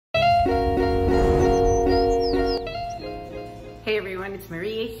it's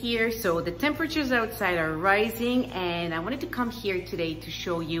Maria here. So the temperatures outside are rising and I wanted to come here today to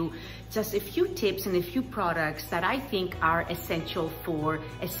show you just a few tips and a few products that I think are essential for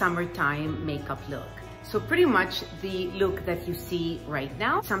a summertime makeup look. So pretty much the look that you see right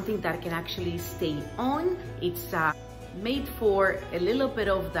now, something that can actually stay on. It's made for a little bit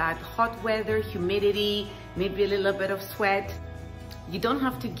of that hot weather, humidity, maybe a little bit of sweat. You don't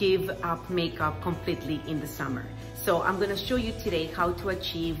have to give up makeup completely in the summer. So I'm gonna show you today how to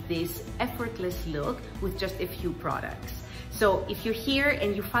achieve this effortless look with just a few products. So if you're here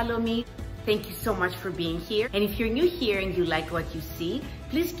and you follow me, thank you so much for being here. And if you're new here and you like what you see,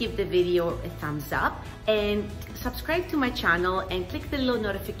 please give the video a thumbs up and subscribe to my channel and click the little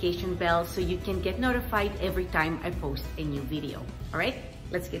notification bell so you can get notified every time I post a new video. All right,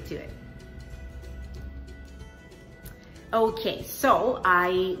 let's get to it. Okay, so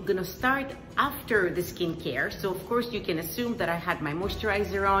I'm gonna start after the skincare. So of course you can assume that I had my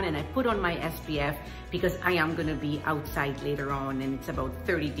moisturizer on and I put on my SPF because I am gonna be outside later on and it's about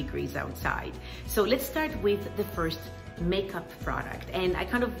 30 degrees outside. So let's start with the first makeup product. And I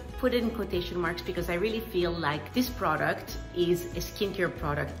kind of put it in quotation marks because I really feel like this product is a skincare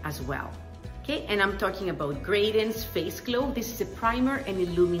product as well. Okay, and I'm talking about Graydon's Face Clove. This is a primer and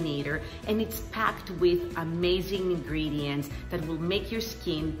illuminator, and it's packed with amazing ingredients that will make your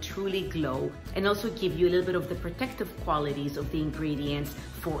skin truly glow and also give you a little bit of the protective qualities of the ingredients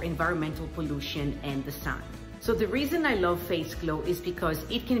for environmental pollution and the sun. So the reason I love Face Glow is because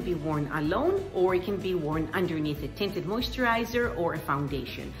it can be worn alone or it can be worn underneath a tinted moisturizer or a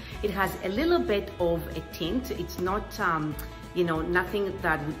foundation. It has a little bit of a tint. It's not you know, nothing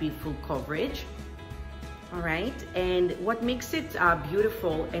that would be full coverage. All right, and what makes it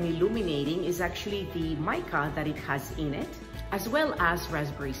beautiful and illuminating is actually the mica that it has in it, as well as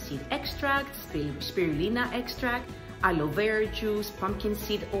raspberry seed extract, spirulina extract, aloe vera juice, pumpkin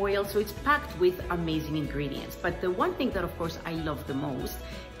seed oil. So it's packed with amazing ingredients. But the one thing that of course I love the most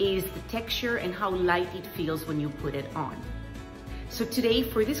is the texture and how light it feels when you put it on. So today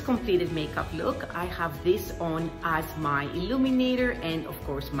for this completed makeup look, I have this on as my illuminator and of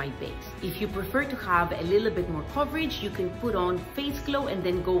course my base. If you prefer to have a little bit more coverage, you can put on Face Glow and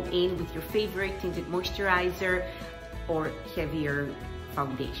then go in with your favorite tinted moisturizer or heavier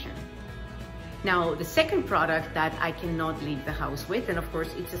foundation. Now, the second product that I cannot leave the house with, and of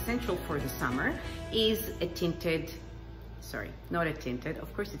course it's essential for the summer, is a tinted, sorry, not a tinted,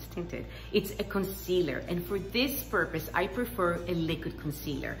 of course it's tinted. It's a concealer. And for this purpose, I prefer a liquid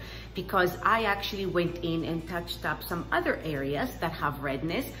concealer because I actually went in and touched up some other areas that have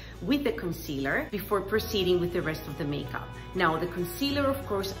redness with the concealer before proceeding with the rest of the makeup. Now, the concealer, of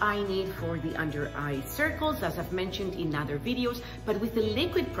course, I need for the under eye circles, as I've mentioned in other videos, but with the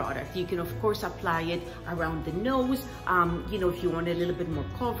liquid product, you can of course apply it around the nose. You know, if you want a little bit more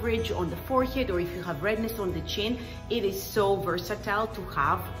coverage on the forehead or if you have redness on the chin, it is so versatile to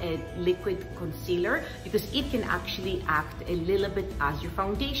have a liquid concealer because it can actually act a little bit as your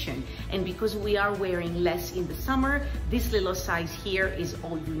foundation. And because we are wearing less in the summer, this little size here is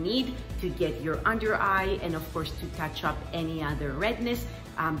all you need to get your under eye and of course to touch up any other redness,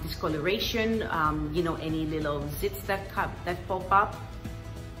 discoloration, you know, any little zits that pop up.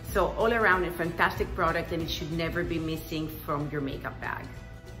 So all around a fantastic product and it should never be missing from your makeup bag.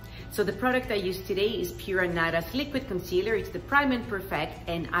 So the product I use today is Pure Anada's Liquid Concealer. It's the Prime and Perfect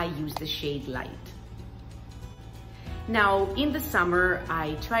and I use the shade Light. Now, in the summer,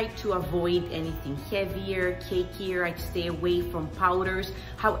 I try to avoid anything heavier, cakier. I stay away from powders.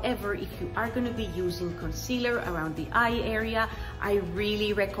 However, if you are going to be using concealer around the eye area, I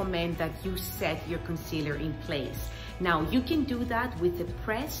really recommend that you set your concealer in place. Now, you can do that with the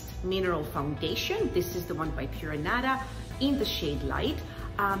pressed mineral foundation. This is the one by Pure Anada in the shade Light.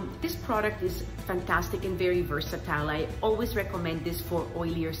 This product is fantastic and very versatile. I always recommend this for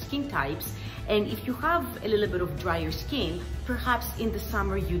oilier skin types. And if you have a little bit of drier skin, perhaps in the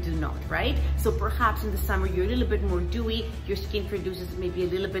summer you do not, right? So perhaps in the summer you're a little bit more dewy, your skin produces maybe a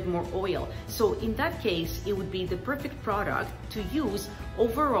little bit more oil. So in that case, it would be the perfect product to use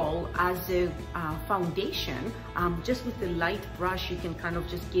overall as a foundation. Just with the light brush, you can kind of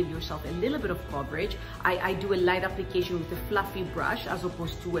just give yourself a little bit of coverage. I do a light application with a fluffy brush as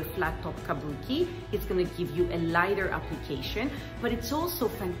opposed to a flat top kabuki. It's gonna give you a lighter application, but it's also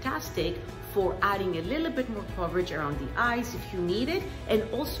fantastic for adding a little bit more coverage around the eyes if you need it, and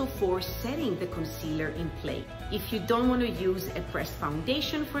also for setting the concealer in place. If you don't want to use a pressed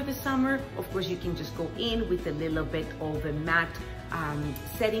foundation for the summer, of course you can just go in with a little bit of a matte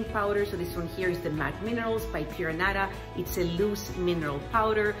setting powder. So this one here is the Matte Minerals by Pure Anada. It's a loose mineral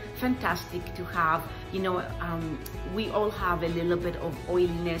powder, fantastic to have. You know, we all have a little bit of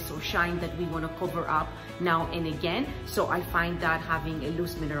oiliness or shine that we want to cover up now and again. So I find that having a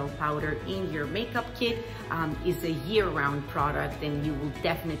loose mineral powder in your makeup kit is a year-round product, and you will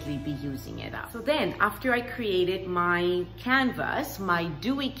definitely be using it up. So then after I created my canvas, my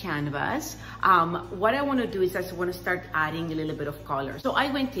dewy canvas, what I want to do is I want to start adding a little bit of color. So I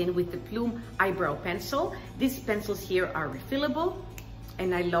went in with the Plume eyebrow pencil. These pencils here are refillable,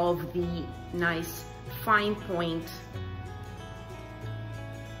 and I love the nice fine point,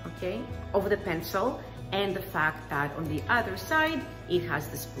 okay, of the pencil, and the fact that on the other side it has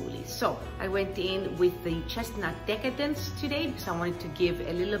the spoolie. So I went in with the Chestnut Decadence today because I wanted to give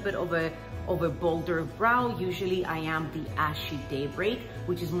a little bit of a bolder brow. Usually I am the Ashy Daybreak,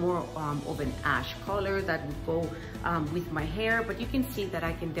 which is more of an ash color that would go with my hair, but you can see that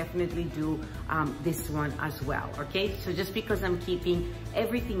I can definitely do this one as well, okay? So just because I'm keeping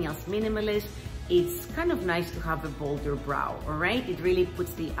everything else minimalist, it's kind of nice to have a bolder brow, all right? It really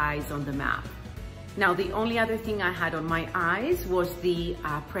puts the eyes on the map. Now, the only other thing I had on my eyes was the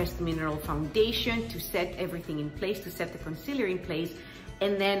Pressed Mineral Foundation to set everything in place, to set the concealer in place.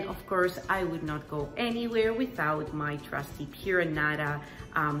 And then, of course, I would not go anywhere without my trusty Pure Anada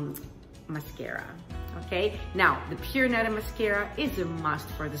mascara. Okay, now the Pure Anada mascara is a must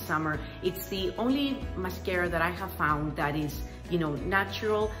for the summer. It's the only mascara that I have found that is, you know,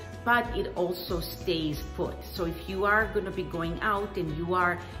 natural, but it also stays put. So if you are going to be going out and you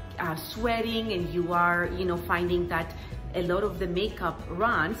are sweating and you are, you know, finding that a lot of the makeup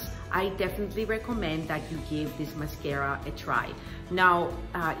runs, I definitely recommend that you give this mascara a try. Now,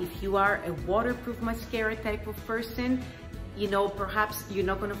 if you are a waterproof mascara type of person, you know, perhaps you're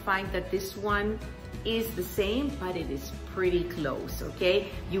not going to find that this one is the same, but it is pretty close, okay?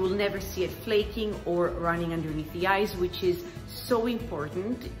 You will never see it flaking or running underneath the eyes, which is so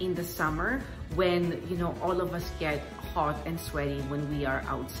important in the summer when, you know, all of us get hot and sweaty when we are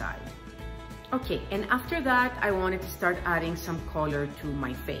outside. Okay, and after that, I wanted to start adding some color to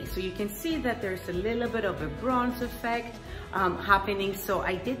my face. So you can see that there's a little bit of a bronze effect happening. So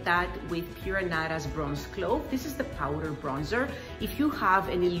I did that with Pure Anada's Bronze Clove. This is the powder bronzer. If you have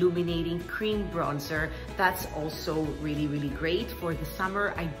an illuminating cream bronzer, that's also really, really great for the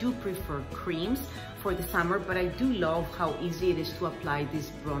summer. I do prefer creams for the summer, but I do love how easy it is to apply this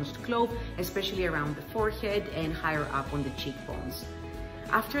bronzed clove, especially around the forehead and higher up on the cheekbones.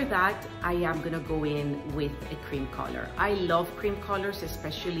 After that, I am gonna go in with a cream color. I love cream colors,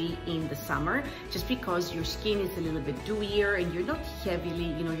 especially in the summer, just because your skin is a little bit dewier and you're not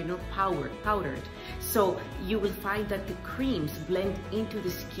heavily, you know, you're not powdered. So you will find that the creams blend into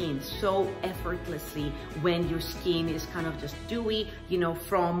the skin so effortlessly when your skin is kind of just dewy, you know,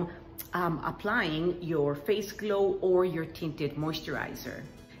 from applying your face glow or your tinted moisturizer.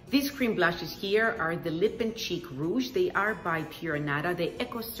 These cream blushes here are the Lip and Cheek Rouge. They are by Pure Anada. They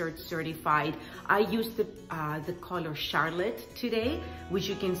EcoCert certified. I used the color Charlotte today, which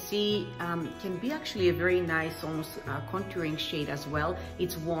you can see can be actually a very nice, almost contouring shade as well.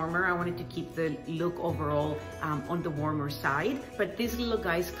 It's warmer. I wanted to keep the look overall on the warmer side. But these little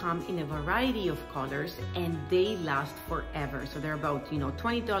guys come in a variety of colors and they last forever. So they're about, you know,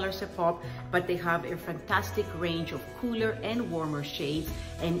 $20 a pop, but they have a fantastic range of cooler and warmer shades,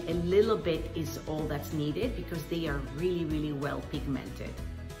 and a little bit is all that's needed because they are really, really well pigmented.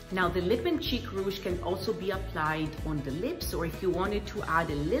 Now, the Lip and Cheek Rouge can also be applied on the lips, or if you wanted to add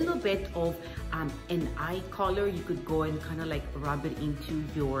a little bit of an eye color, you could go and kind of like rub it into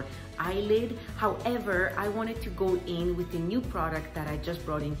your eyelid. However, I wanted to go in with a new product that I just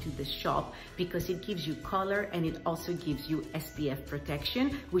brought into the shop because it gives you color and it also gives you SPF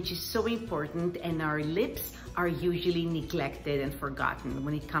protection, which is so important, and our lips are usually neglected and forgotten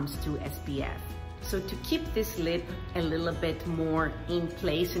when it comes to SPF. So to keep this lip a little bit more in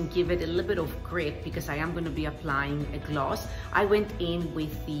place and give it a little bit of grip, because I am going to be applying a gloss, I went in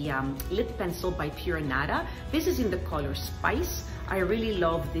with the lip pencil by Pure Anada. This is in the color Spice. I really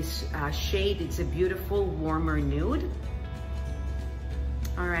love this shade. It's a beautiful warmer nude.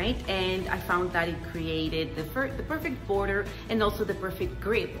 All right, and I found that it created the perfect border and also the perfect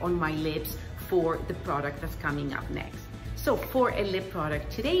grip on my lips for the product that's coming up next. So for a lip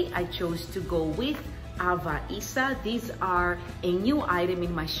product today, I chose to go with Ava Isa. These are a new item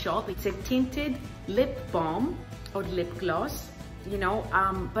in my shop. It's a tinted lip balm or lip gloss, you know,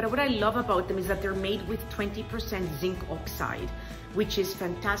 but what I love about them is that they're made with 20% zinc oxide, which is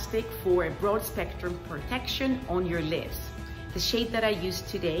fantastic for a broad spectrum protection on your lips. The shade that I used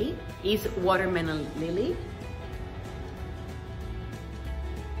today is Watermelon Lily.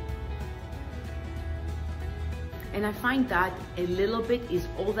 And I find that a little bit is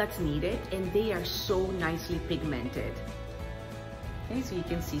all that's needed, and they are so nicely pigmented. Okay, so you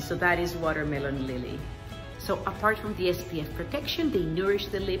can see, so that is Watermelon Lily. So apart from the SPF protection, they nourish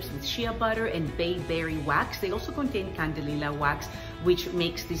the lips with shea butter and bayberry wax. They also contain candelilla wax, which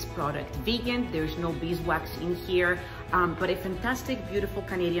makes this product vegan. There's no beeswax in here, but a fantastic, beautiful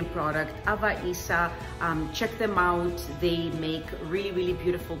Canadian product, Ava Isa. Check them out. They make really, really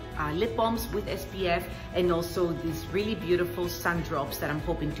beautiful lip balms with SPF, and also these really beautiful sun drops that I'm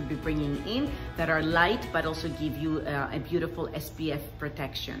hoping to be bringing in that are light, but also give you a beautiful SPF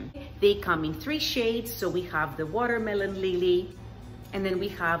protection. They come in 3 shades. So we have the Watermelon Lily, and then we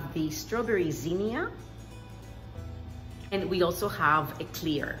have the Strawberry Zinnia, and we also have a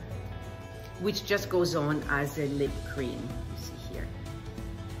clear, which just goes on as a lip cream. You see here.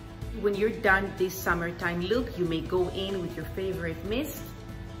 When you're done this summertime look, you may go in with your favorite mist.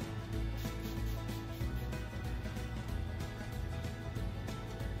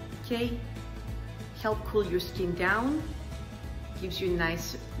 Okay, help cool your skin down, gives you a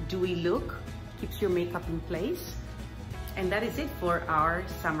nice dewy look, keeps your makeup in place. And that is it for our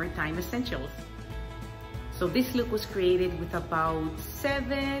summertime essentials. So this look was created with about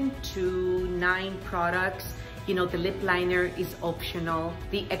 7 to 9 products. You know, the lip liner is optional.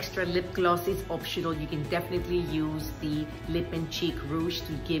 The extra lip gloss is optional. You can definitely use the lip and cheek rouge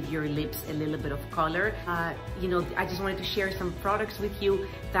to give your lips a little bit of color. You know, I just wanted to share some products with you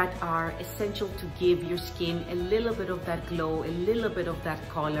that are essential to give your skin a little bit of that glow, a little bit of that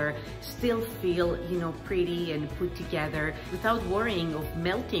color, still feel, you know, pretty and put together without worrying of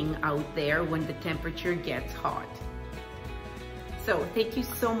melting out there when the temperature gets hot. So thank you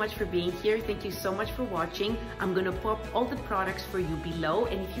so much for being here. Thank you so much for watching. I'm gonna pop all the products for you below.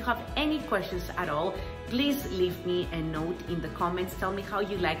 And if you have any questions at all, please leave me a note in the comments. Tell me how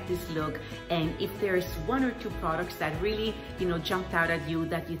you like this look. And if there's 1 or 2 products that really, you know, jumped out at you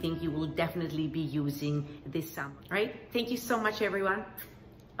that you think you will definitely be using this summer, right? Thank you so much, everyone.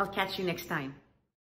 I'll catch you next time.